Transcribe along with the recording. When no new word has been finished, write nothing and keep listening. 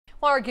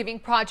Our Giving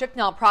Project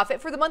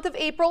nonprofit for the month of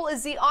April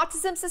is the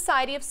Autism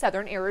Society of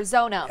Southern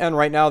Arizona. And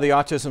right now, the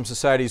Autism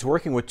Society is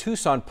working with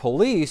Tucson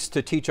Police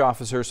to teach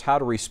officers how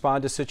to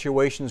respond to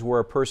situations where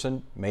a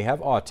person may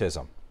have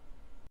autism.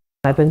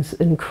 I've been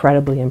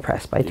incredibly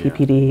impressed by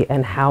TPD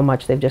and how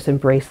much they've just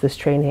embraced this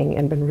training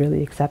and been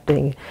really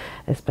accepting.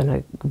 It's been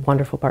a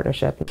wonderful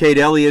partnership. Kate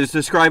Elliott is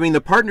describing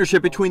the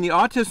partnership between the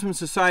Autism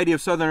Society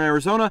of Southern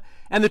Arizona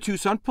and the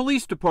Tucson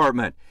Police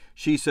Department.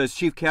 She says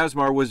Chief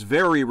Kazmar was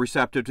very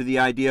receptive to the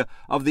idea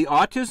of the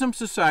Autism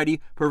Society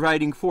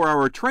providing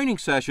 4-hour training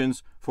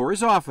sessions for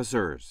his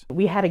officers.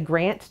 We had a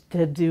grant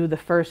to do the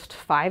first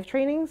 5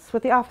 trainings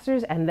with the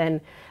officers, and then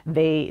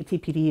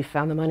TPD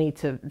found the money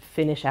to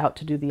finish out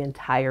to do the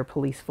entire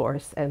police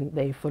force, and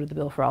they footed the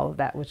bill for all of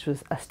that, which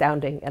was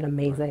astounding and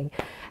amazing.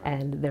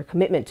 And their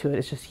commitment to it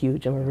is just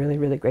huge, and we're really,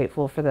 really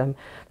grateful for them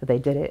that they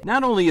did it.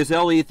 Not only is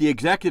Elliott the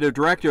executive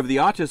director of the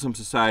Autism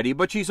Society,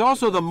 but she's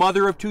also the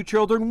mother of 2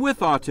 children with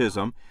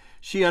autism.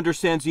 She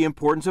understands the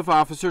importance of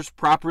officers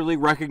properly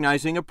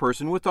recognizing a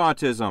person with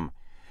autism.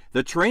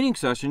 The training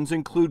sessions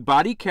include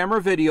body camera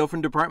video from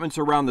departments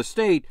around the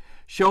state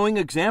showing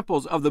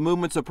examples of the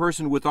movements a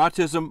person with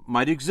autism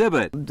might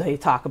exhibit. They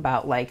talk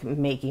about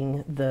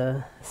making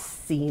the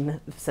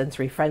scene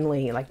sensory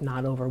friendly,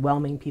 not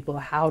overwhelming people,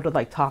 how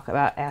to talk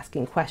about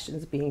asking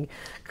questions, being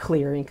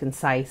clear and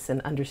concise,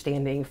 and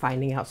understanding,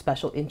 finding out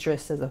special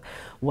interests as a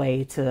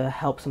way to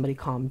help somebody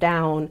calm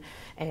down,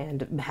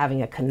 and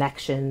having a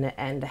connection,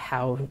 and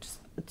how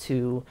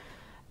to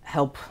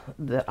help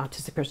the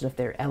autistic person, if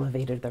they're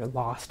elevated, they're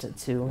lost,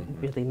 to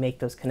really make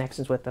those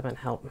connections with them and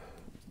help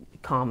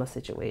calm a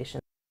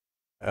situation.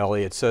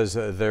 Elliott says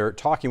they're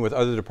talking with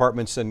other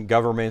departments and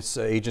governments,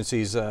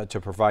 agencies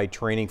to provide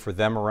training for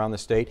them around the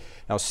state.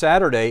 Now,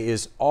 Saturday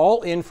is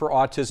All In for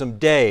Autism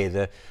Day,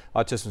 the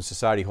Autism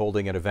Society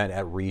holding an event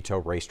at Rito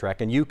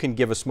Racetrack, and you can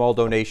give a small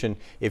donation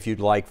if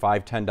you'd like,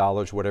 $5,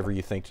 $10, whatever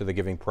you think, to the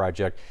Giving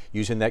Project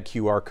using that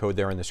QR code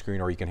there on the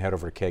screen, or you can head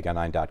over to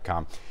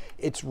KGUN9.com.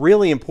 It's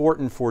really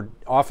important for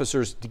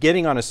officers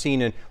getting on a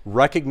scene and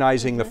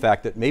recognizing the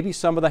fact that maybe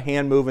some of the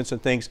hand movements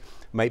and things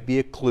might be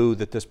a clue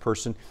that this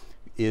person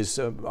is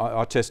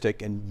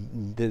autistic,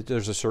 and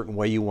there's a certain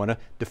way you want to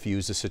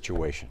diffuse the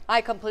situation.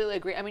 I completely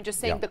agree. I mean, just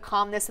saying the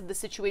calmness of the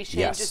situation,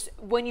 yes. Just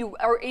when you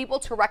are able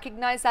to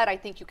recognize that, I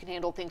think you can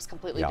handle things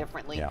completely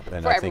differently. Yeah,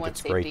 and for I think everyone's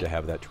it's great safety. to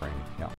have that training. Yeah.